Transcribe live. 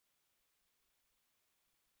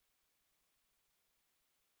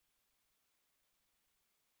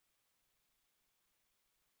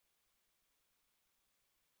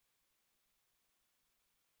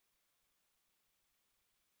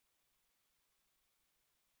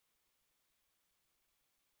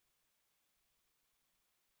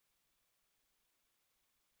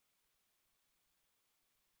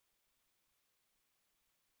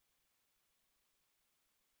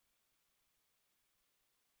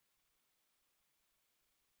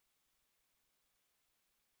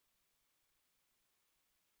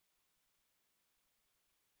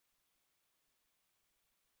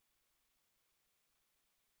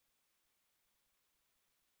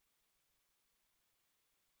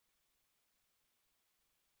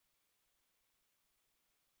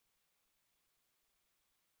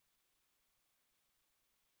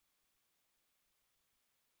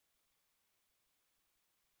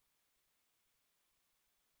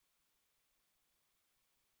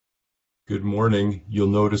Good morning. You'll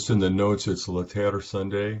notice in the notes it's Latter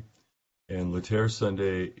Sunday, and Latter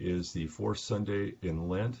Sunday is the fourth Sunday in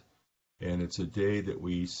Lent, and it's a day that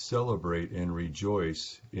we celebrate and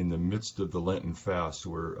rejoice in the midst of the Lenten fast.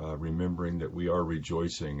 We're remembering that we are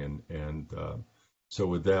rejoicing, and so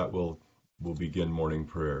with that, we'll begin morning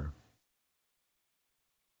prayer.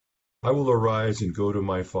 I will arise and go to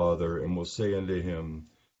my father, and will say unto him,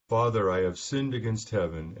 Father, I have sinned against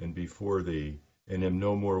heaven and before thee, and am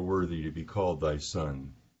no more worthy to be called thy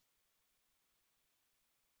son.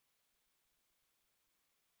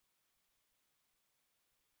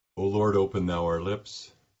 O Lord, open thou our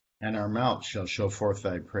lips, and our mouth shall show forth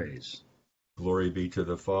thy praise. Glory be to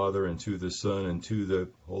the Father, and to the Son, and to the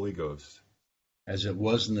Holy Ghost. As it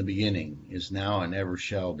was in the beginning, is now, and ever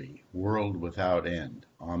shall be, world without end.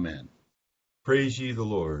 Amen. Praise ye the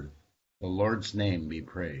Lord. The Lord's name be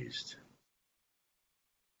praised.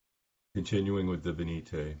 Continuing with the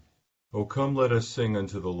Venite. O come, let us sing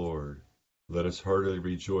unto the Lord. Let us heartily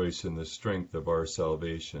rejoice in the strength of our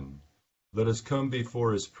salvation. Let us come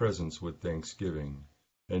before his presence with thanksgiving,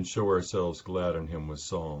 and show ourselves glad in him with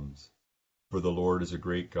psalms. For the Lord is a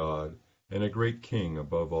great God, and a great King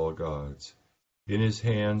above all gods. In his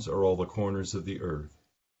hands are all the corners of the earth,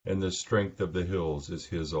 and the strength of the hills is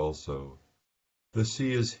his also. The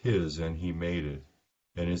sea is his, and he made it,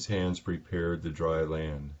 and his hands prepared the dry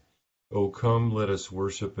land. O come, let us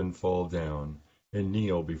worship and fall down, and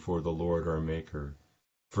kneel before the Lord our Maker.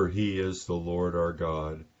 For he is the Lord our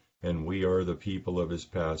God, and we are the people of his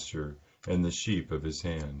pasture, and the sheep of his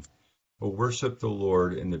hand. O worship the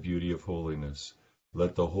Lord in the beauty of holiness.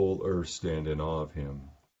 Let the whole earth stand in awe of him.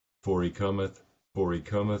 For he cometh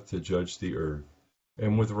to judge the earth,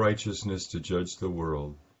 and with righteousness to judge the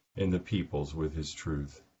world, and the peoples with his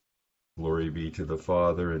truth. Glory be to the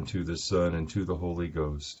Father, and to the Son, and to the Holy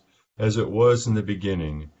Ghost, as it was in the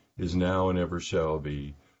beginning, is now, and ever shall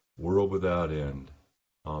be, world without end.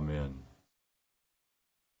 Amen.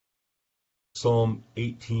 Psalm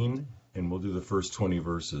 18, and we'll do the first 20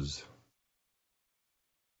 verses.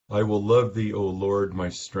 I will love thee, O Lord, my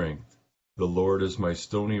strength. The Lord is my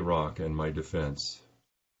stony rock and my defense.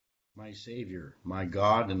 My Savior, my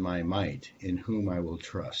God and my might, in whom I will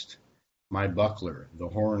trust. My buckler, the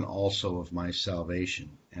horn also of my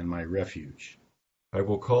salvation, and my refuge. I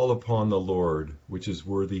will call upon the Lord, which is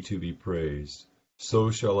worthy to be praised. So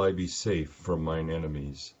shall I be safe from mine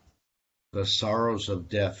enemies. The sorrows of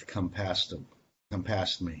death compassed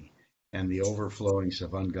me, and the overflowings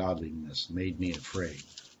of ungodliness made me afraid.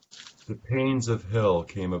 The pains of hell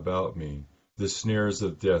came about me, the snares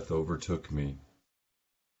of death overtook me.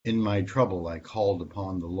 In my trouble I called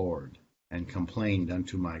upon the Lord, and complained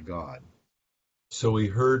unto my God. So he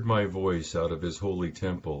heard my voice out of his holy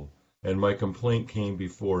temple, and my complaint came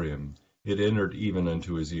before him. It entered even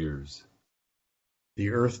unto his ears. The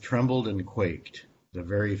earth trembled and quaked. The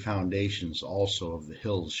very foundations also of the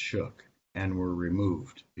hills shook, and were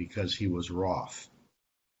removed, because he was wroth.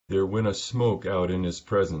 There went a smoke out in his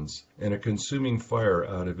presence, and a consuming fire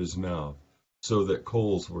out of his mouth, so that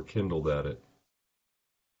coals were kindled at it.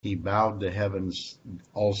 He bowed the heavens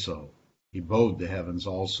also. He bowed the heavens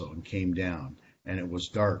also, and came down, and it was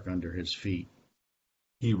dark under his feet.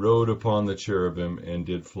 He rode upon the cherubim, and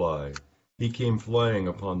did fly. He came flying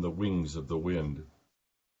upon the wings of the wind.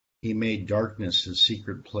 He made darkness his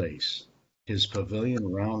secret place, his pavilion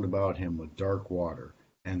round about him with dark water,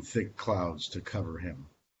 and thick clouds to cover him.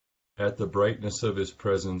 At the brightness of his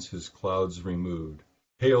presence his clouds removed,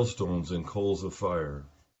 hailstones and coals of fire.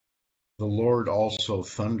 The Lord also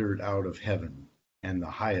thundered out of heaven, and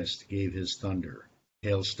the Highest gave his thunder,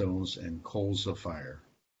 hailstones and coals of fire.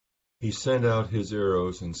 He sent out his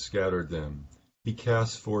arrows and scattered them. He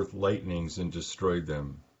cast forth lightnings and destroyed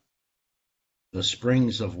them. The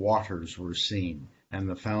springs of waters were seen, and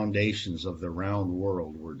the foundations of the round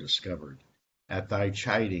world were discovered. At thy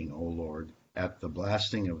chiding, O Lord, at the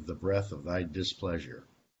blasting of the breath of thy displeasure.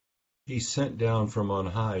 He sent down from on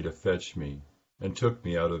high to fetch me, and took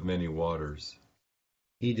me out of many waters.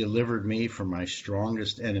 He delivered me from my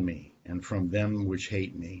strongest enemy, and from them which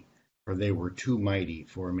hate me, for they were too mighty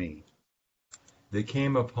for me. They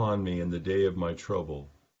came upon me in the day of my trouble,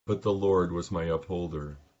 but the Lord was my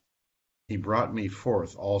upholder. He brought me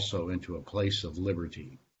forth also into a place of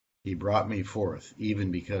liberty. He brought me forth,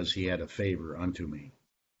 even because he had a favor unto me.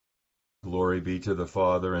 Glory be to the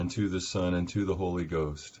Father, and to the Son, and to the Holy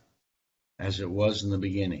Ghost. As it was in the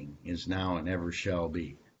beginning, is now, and ever shall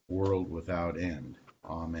be, world without end.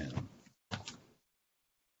 Amen.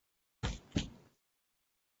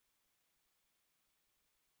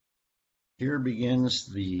 Here begins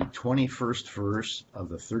the 21st verse of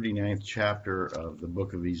the 39th chapter of the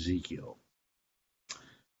book of Ezekiel.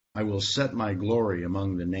 I will set my glory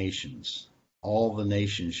among the nations. All the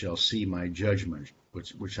nations shall see my judgment,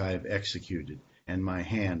 which I have executed, and my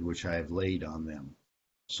hand which I have laid on them.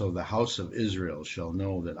 So the house of Israel shall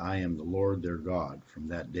know that I am the Lord their God from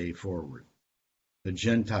that day forward. The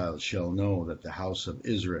Gentiles shall know that the house of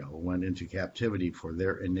Israel went into captivity for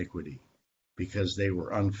their iniquity, because they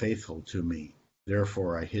were unfaithful to me.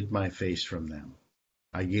 Therefore I hid my face from them.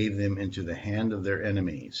 I gave them into the hand of their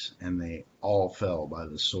enemies, and they all fell by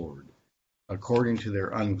the sword. According to their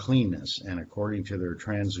uncleanness and according to their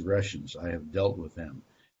transgressions I have dealt with them,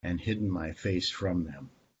 and hidden my face from them.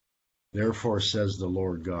 Therefore says the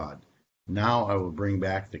Lord God, now I will bring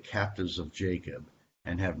back the captives of Jacob,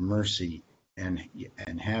 and have mercy on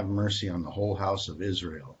the whole house of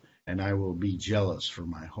Israel, and I will be jealous for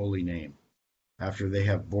my holy name. After they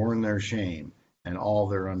have borne their shame, and all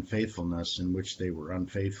their unfaithfulness in which they were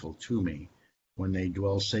unfaithful to me, when they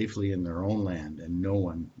dwell safely in their own land, and no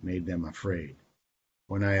one made them afraid.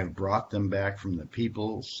 When I have brought them back from the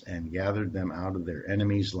peoples, and gathered them out of their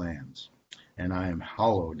enemies' lands, and I am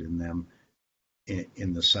hallowed in them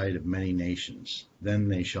in the sight of many nations, then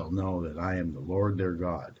they shall know that I am the Lord their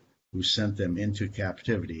God, who sent them into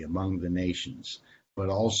captivity among the nations, but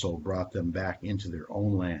also brought them back into their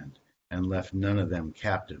own land, and left none of them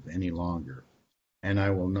captive any longer. And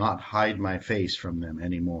I will not hide my face from them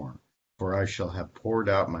any more, for I shall have poured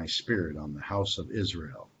out my spirit on the house of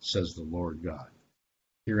Israel, says the Lord God.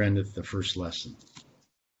 Here endeth the first lesson.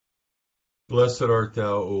 Blessed art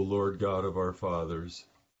thou, O Lord God of our fathers,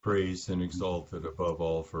 praised and exalted above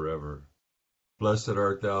all forever. Blessed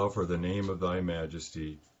art thou for the name of thy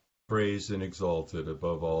majesty, praised and exalted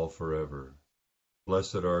above all forever.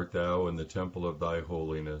 Blessed art thou in the temple of thy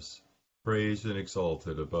holiness, praised and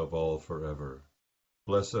exalted above all forever.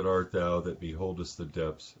 Blessed art thou that beholdest the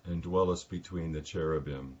depths, and dwellest between the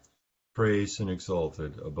cherubim, praised and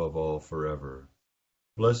exalted above all forever.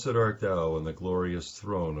 Blessed art thou in the glorious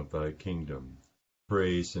throne of thy kingdom,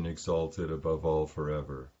 praised and exalted above all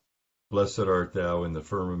forever. Blessed art thou in the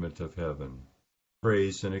firmament of heaven,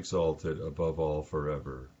 praised and exalted above all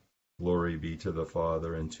forever. Glory be to the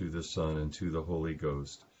Father, and to the Son, and to the Holy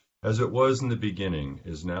Ghost, as it was in the beginning,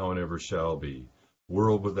 is now, and ever shall be,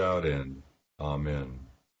 world without end. Amen.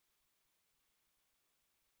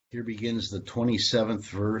 Here begins the 27th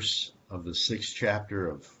verse of the 6th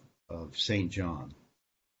chapter of St. John.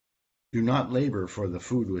 Do not labor for the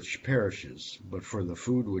food which perishes, but for the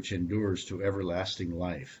food which endures to everlasting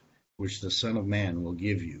life, which the Son of Man will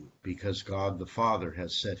give you, because God the Father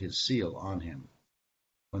has set his seal on him.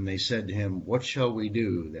 When they said to him, what shall we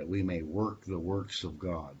do that we may work the works of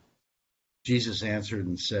God? Jesus answered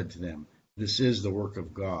and said to them, this is the work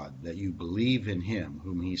of God, that you believe in him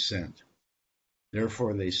whom he sent.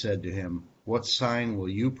 Therefore they said to him, what sign will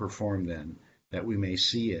you perform then, that we may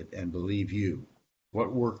see it and believe you?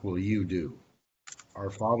 What work will you do? Our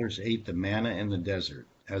fathers ate the manna in the desert,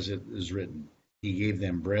 as it is written, he gave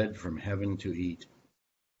them bread from heaven to eat.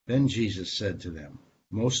 Then Jesus said to them,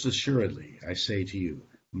 most assuredly, I say to you,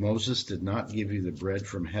 Moses did not give you the bread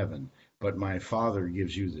from heaven, but my Father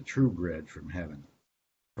gives you the true bread from heaven.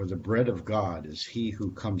 For the bread of God is he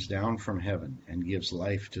who comes down from heaven and gives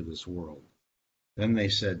life to this world. Then they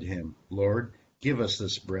said to him, Lord, give us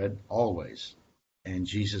this bread always. And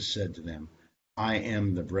Jesus said to them, I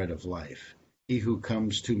am the bread of life. He who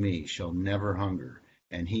comes to me shall never hunger,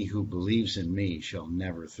 and he who believes in me shall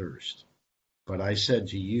never thirst. But I said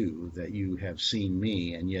to you that you have seen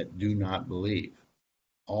me, and yet do not believe.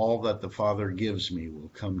 All that the Father gives me will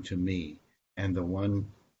come to me, and the one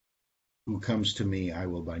who comes to me I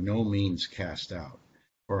will by no means cast out.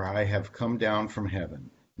 For I have come down from heaven,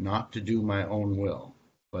 not to do my own will,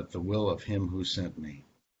 but the will of him who sent me.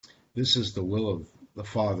 This is the will of the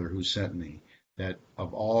Father who sent me, that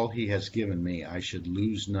of all he has given me I should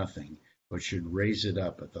lose nothing, but should raise it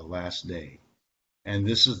up at the last day. And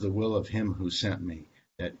this is the will of him who sent me,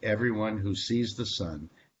 that everyone who sees the Son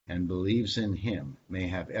and believes in him may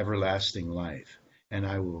have everlasting life, and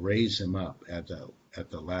I will raise him up at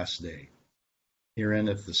the last day. Here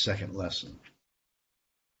endeth the second lesson.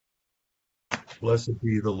 Blessed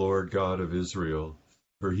be the Lord God of Israel,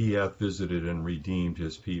 for he hath visited and redeemed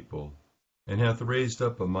his people, and hath raised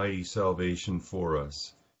up a mighty salvation for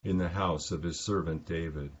us in the house of his servant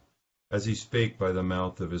David, as he spake by the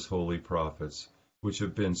mouth of his holy prophets, which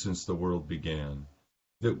have been since the world began,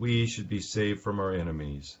 that we should be saved from our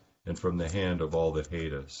enemies, and from the hand of all that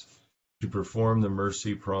hate us, to perform the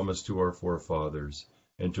mercy promised to our forefathers,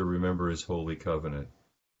 and to remember his holy covenant,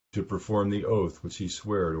 to perform the oath which he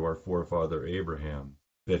sware to our forefather Abraham,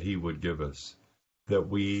 that he would give us, that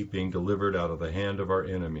we, being delivered out of the hand of our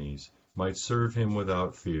enemies, might serve him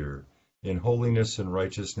without fear, in holiness and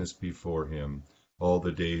righteousness before him, all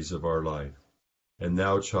the days of our life. And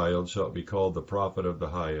thou, child, shalt be called the prophet of the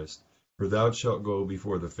highest, for thou shalt go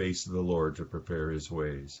before the face of the Lord to prepare his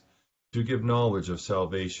ways, to give knowledge of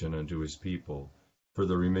salvation unto his people, for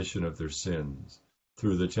the remission of their sins,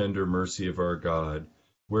 through the tender mercy of our God,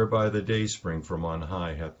 whereby the dayspring from on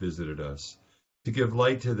high hath visited us, to give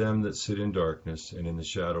light to them that sit in darkness and in the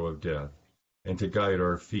shadow of death, and to guide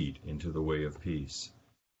our feet into the way of peace.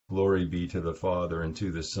 Glory be to the Father, and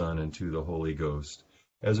to the Son, and to the Holy Ghost,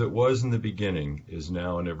 as it was in the beginning, is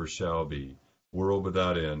now, and ever shall be, world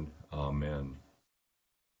without end. Amen.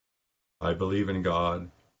 I believe in God,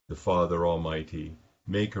 the Father Almighty,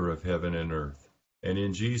 maker of heaven and earth, and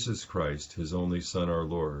in Jesus Christ, his only Son, our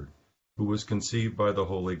Lord, who was conceived by the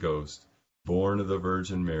Holy Ghost, born of the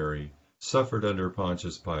Virgin Mary, suffered under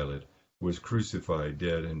Pontius Pilate, was crucified,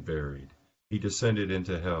 dead, and buried. He descended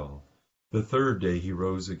into hell. The third day he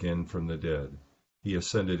rose again from the dead. He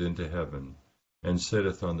ascended into heaven, and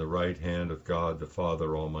sitteth on the right hand of God the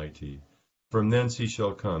Father Almighty. From thence he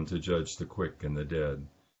shall come to judge the quick and the dead.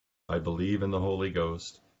 I believe in the Holy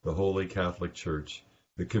Ghost, the Holy Catholic Church,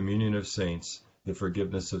 the communion of saints, the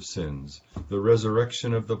forgiveness of sins, the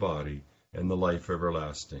resurrection of the body, and the life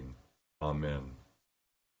everlasting. Amen.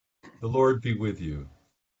 The Lord be with you.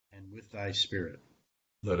 And with thy spirit.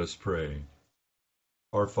 Let us pray.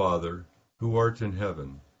 Our Father, who art in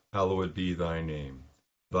heaven, hallowed be thy name.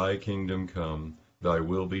 Thy kingdom come, thy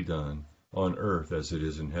will be done, on earth as it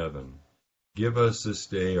is in heaven. Give us this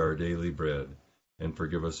day our daily bread, and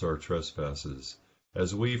forgive us our trespasses,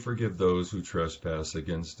 as we forgive those who trespass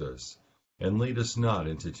against us. And lead us not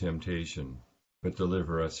into temptation, but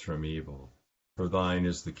deliver us from evil. For thine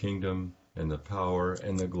is the kingdom, and the power,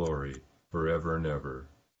 and the glory, forever and ever.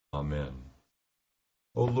 Amen.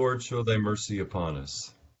 O Lord, show thy mercy upon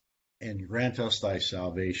us. And grant us thy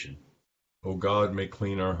salvation. O God, make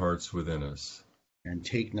clean our hearts within us. And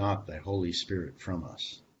take not thy Holy Spirit from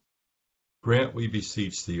us. Grant, we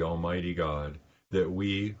beseech thee, Almighty God, that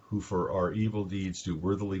we, who for our evil deeds do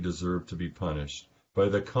worthily deserve to be punished, by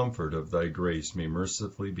the comfort of thy grace may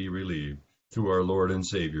mercifully be relieved, through our Lord and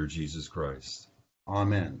Savior Jesus Christ.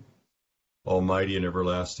 Amen. Almighty and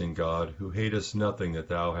everlasting God, who hatest nothing that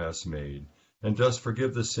thou hast made, and dost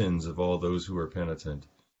forgive the sins of all those who are penitent,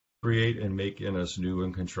 create and make in us new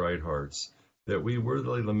and contrite hearts, that we,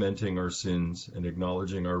 worthily lamenting our sins and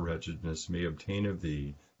acknowledging our wretchedness, may obtain of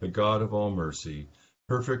thee, the God of all mercy,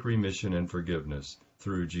 perfect remission and forgiveness,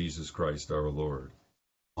 through Jesus Christ our Lord.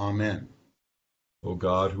 Amen. O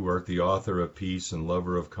God, who art the author of peace and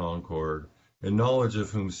lover of concord, in knowledge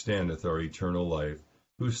of whom standeth our eternal life,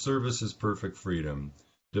 whose service is perfect freedom,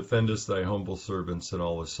 defend us, thy humble servants, in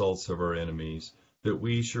all assaults of our enemies, that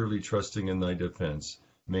we, surely trusting in thy defense,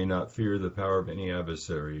 may not fear the power of any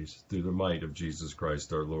adversaries, through the might of Jesus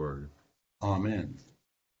Christ our Lord. Amen.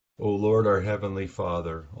 O Lord, our heavenly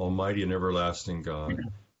Father, almighty and everlasting God,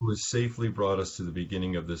 who has safely brought us to the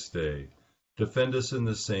beginning of this day, defend us in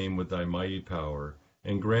the same with thy mighty power,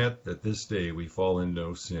 and grant that this day we fall in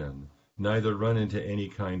no sin, neither run into any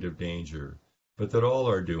kind of danger, but that all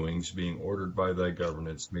our doings, being ordered by thy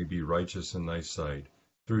governance, may be righteous in thy sight,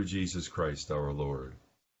 through Jesus Christ our Lord.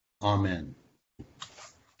 Amen.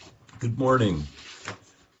 Good morning.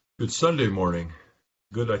 Good Sunday morning.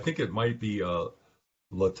 Good, I think it might be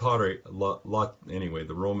Laetare, anyway,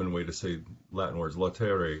 the Roman way to say Latin words,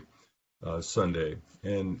 Laetare Sunday.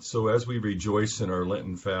 And so as we rejoice in our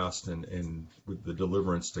Lenten fast and with the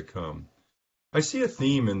deliverance to come, I see a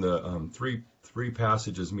theme in the three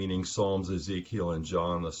passages, meaning Psalms, Ezekiel, and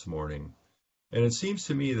John this morning. And it seems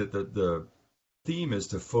to me that the theme is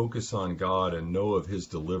to focus on God and know of his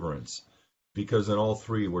deliverance, because in all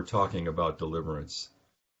three we're talking about deliverance.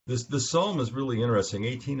 The psalm is really interesting.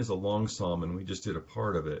 18 is a long psalm, and we just did a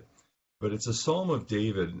part of it. But it's a psalm of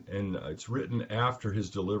David, and it's written after his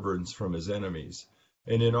deliverance from his enemies.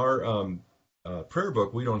 And in our prayer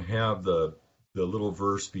book, we don't have the little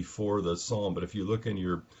verse before the psalm, but if you look in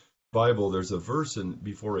your Bible, there's a verse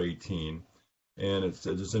before 18, and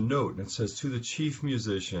there's a note, and it says, "To the chief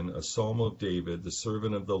musician, a psalm of David, the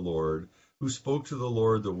servant of the Lord, who spoke to the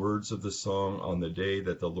Lord the words of the song on the day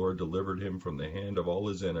that the Lord delivered him from the hand of all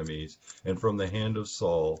his enemies and from the hand of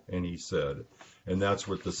Saul, and he said." And that's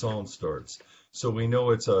what the psalm starts. So we know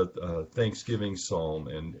it's a thanksgiving psalm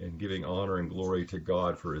and giving honor and glory to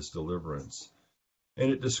God for his deliverance. And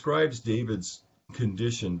it describes David's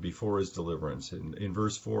condition before his deliverance. In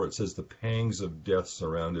verse 4, it says, "The pangs of death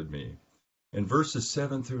surrounded me." And verses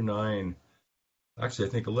 7 through 9 actually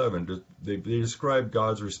I think 11, they describe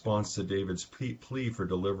God's response to David's plea for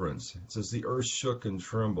deliverance. It says, the earth shook and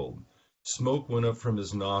trembled. Smoke went up from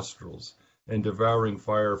his nostrils, and devouring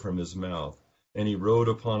fire from his mouth. And he rode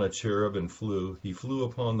upon a cherub and flew. He flew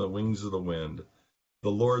upon the wings of the wind. The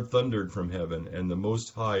Lord thundered from heaven, and the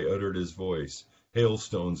Most High uttered his voice,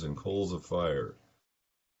 hailstones and coals of fire.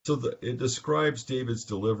 So it describes David's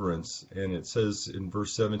deliverance, and it says in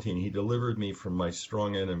verse 17, he delivered me from my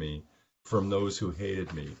strong enemy, from those who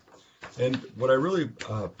hated me. And what I really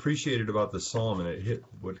appreciated about the psalm, and it hit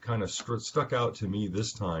what kind of stuck out to me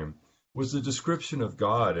this time, was the description of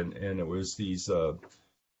God, and it was these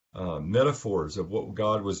metaphors of what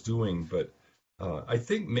God was doing. But I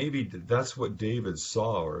think maybe that's what David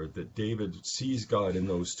saw, or that David sees God in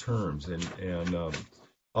those terms. And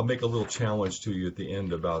I'll make a little challenge to you at the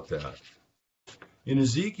end about that. In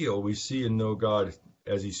Ezekiel, we see and know God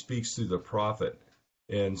as he speaks through the prophet.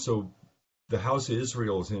 And so the house of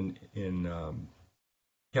Israel is in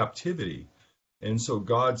captivity. And so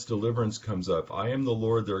God's deliverance comes up. I am the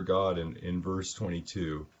Lord their God in verse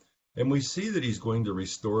 22. And we see that he's going to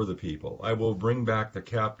restore the people. I will bring back the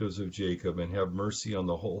captives of Jacob and have mercy on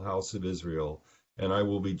the whole house of Israel, and I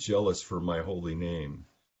will be jealous for my holy name.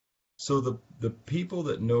 So the people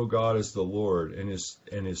that know God as the Lord, and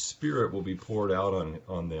his spirit will be poured out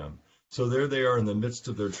on them. So there they are in the midst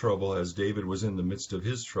of their trouble, as David was in the midst of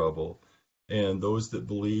his trouble. And those that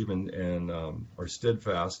believe and are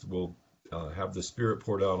steadfast will have the Spirit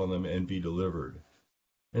poured out on them and be delivered.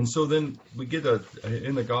 And so then we get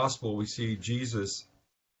in the gospel, we see Jesus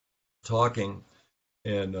talking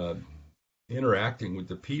and interacting with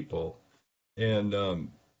the people. And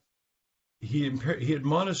he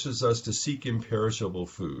admonishes us to seek imperishable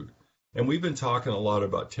food. And we've been talking a lot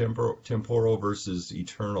about temporal versus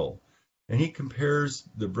eternal. And he compares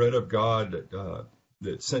the bread of God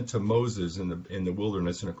that sent to Moses in the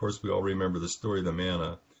wilderness. And of course, we all remember the story of the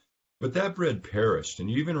manna. But that bread perished. And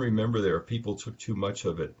you even remember there, people took too much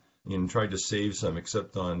of it and tried to save some,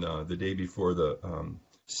 except on the day before the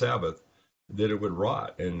Sabbath, that it would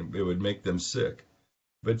rot and it would make them sick.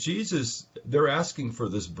 But Jesus, they're asking for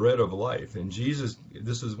this bread of life. And Jesus,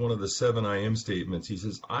 this is one of the 7 I am statements. He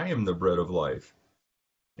says, I am the bread of life.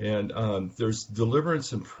 And there's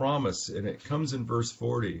deliverance and promise, and it comes in verse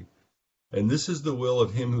 40. And this is the will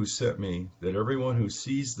of him who sent me, that everyone who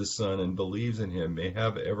sees the Son and believes in him may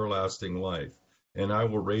have everlasting life, and I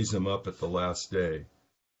will raise him up at the last day.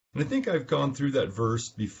 And I think I've gone through that verse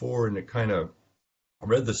before, and it kind of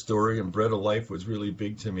read the story, and bread of life was really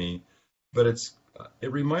big to me. But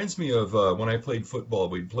it reminds me of when I played football.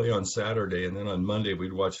 We'd play on Saturday, and then on Monday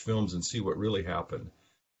we'd watch films and see what really happened.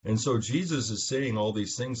 And so Jesus is saying all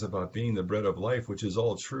these things about being the bread of life, which is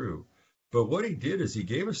all true. But what he did is he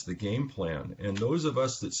gave us the game plan. And those of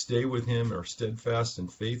us that stay with him are steadfast and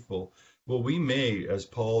faithful. Well, we may, as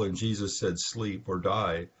Paul and Jesus said, sleep or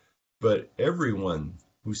die. But everyone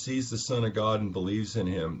who sees the Son of God and believes in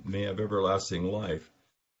him may have everlasting life.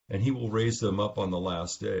 And he will raise them up on the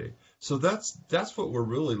last day. So that's what we're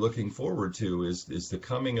really looking forward to is the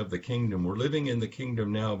coming of the kingdom. We're living in the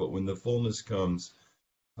kingdom now, but when the fullness comes,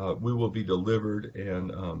 we will be delivered.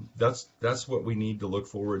 And that's what we need to look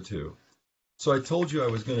forward to. So I told you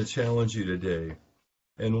I was going to challenge you today.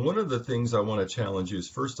 And one of the things I want to challenge you is,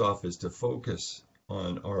 first off, is to focus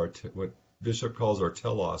on what Bishop calls our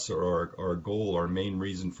telos, or our goal, our main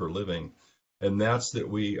reason for living. And that's that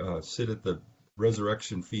we sit at the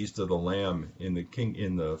resurrection feast of the Lamb in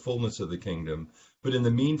the fullness of the kingdom. But in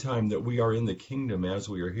the meantime, that we are in the kingdom as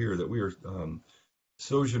we are here, that we are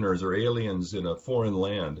sojourners or aliens in a foreign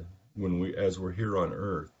land as we're here on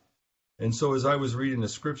earth. And so as I was reading the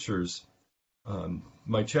scriptures,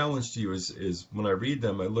 my challenge to you is when I read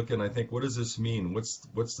them, I look and I think, what does this mean?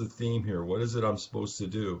 What's the theme here? What is it I'm supposed to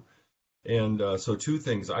do? And so 2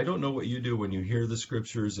 things. I don't know what you do when you hear the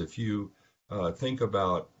scriptures. If you think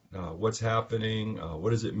about what's happening,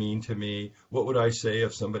 what does it mean to me? What would I say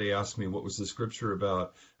if somebody asked me what was the scripture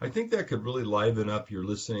about? I think that could really liven up your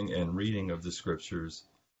listening and reading of the scriptures.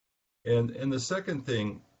 And the second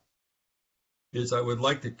thing is I would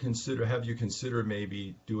like to have you consider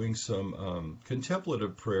maybe doing some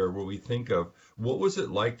contemplative prayer, where we think of what was it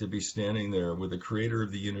like to be standing there with the creator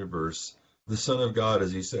of the universe, the Son of God,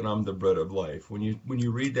 as he said, I'm the bread of life. When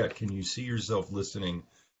you read that, can you see yourself listening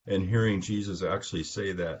and hearing Jesus actually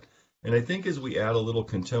say that? And I think as we add a little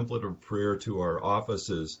contemplative prayer to our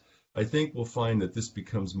offices, I think we'll find that this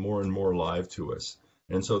becomes more and more alive to us.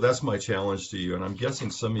 And so that's my challenge to you. And I'm guessing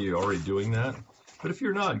some of you are already doing that. But if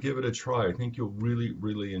you're not, give it a try. I think you'll really,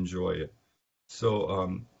 really enjoy it.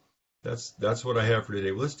 So that's what I have for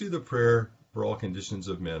today. Let's do the prayer for all conditions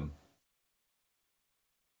of men.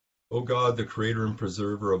 O God, the creator and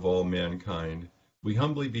preserver of all mankind, we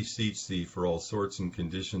humbly beseech thee for all sorts and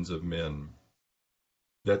conditions of men,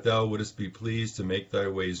 that thou wouldest be pleased to make thy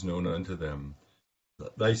ways known unto them,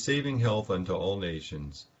 thy saving health unto all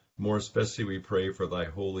nations. More especially we pray for thy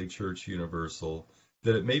holy Church universal,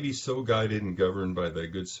 that it may be so guided and governed by thy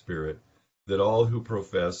good Spirit, that all who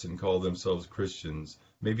profess and call themselves Christians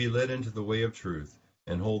may be led into the way of truth,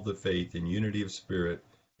 and hold the faith in unity of spirit,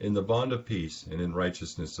 in the bond of peace, and in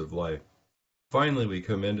righteousness of life. Finally, we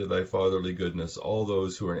commend to thy fatherly goodness all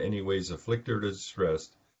those who are in any ways afflicted or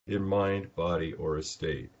distressed, in mind, body, or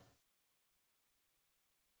estate.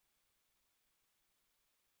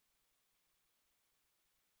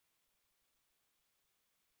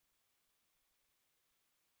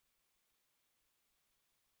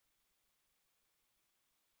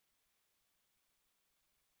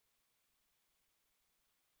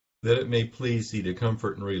 That it may please thee to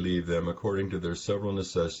comfort and relieve them according to their several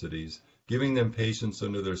necessities, giving them patience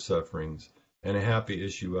under their sufferings, and a happy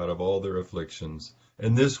issue out of all their afflictions.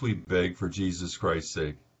 And this we beg for Jesus Christ's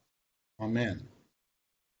sake. Amen.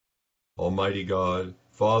 Almighty God,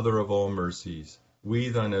 Father of all mercies, we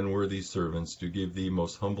thine unworthy servants do give thee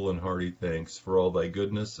most humble and hearty thanks for all thy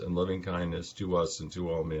goodness and loving kindness to us and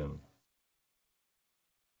to all men.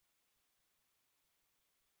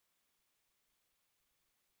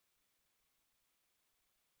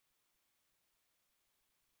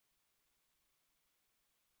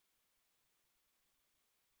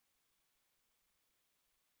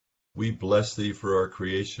 We bless thee for our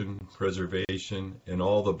creation, preservation, and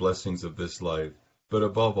all the blessings of this life, but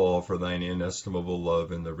above all for thine inestimable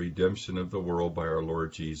love and the redemption of the world by our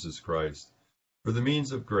Lord Jesus Christ, for the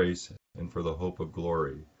means of grace and for the hope of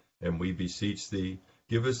glory. And we beseech thee,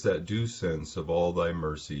 give us that due sense of all thy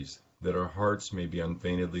mercies, that our hearts may be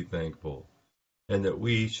unfeignedly thankful, and that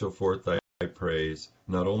we show forth thy praise,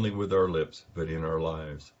 not only with our lips, but in our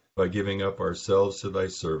lives, by giving up ourselves to thy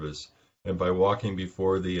service, and by walking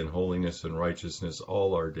before thee in holiness and righteousness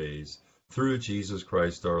all our days, through Jesus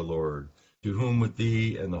Christ our Lord, to whom with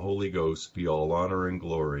thee and the Holy Ghost be all honor and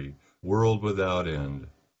glory, world without end.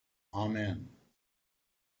 Amen.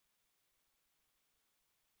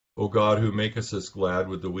 O God, who makest us glad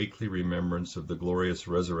with the weekly remembrance of the glorious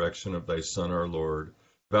resurrection of thy Son our Lord,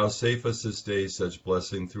 vouchsafe us this day such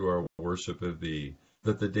blessing through our worship of thee,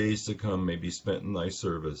 that the days to come may be spent in thy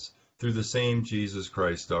service, through the same Jesus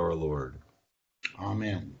Christ our Lord.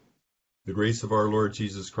 Amen. The grace of our Lord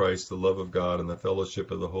Jesus Christ, the love of God, and the fellowship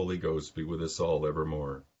of the Holy Ghost be with us all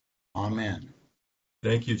evermore. Amen.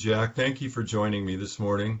 Thank you, Jack. Thank you for joining me this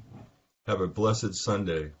morning. Have a blessed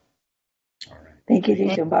Sunday. All right. Thank you,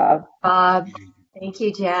 Deacon Bob. Bob. Thank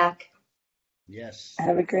you, Jack. Yes.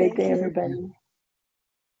 Have a great day, you. everybody.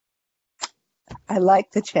 I like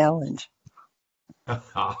the challenge.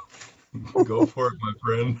 Go for it, my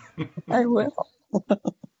friend. I will.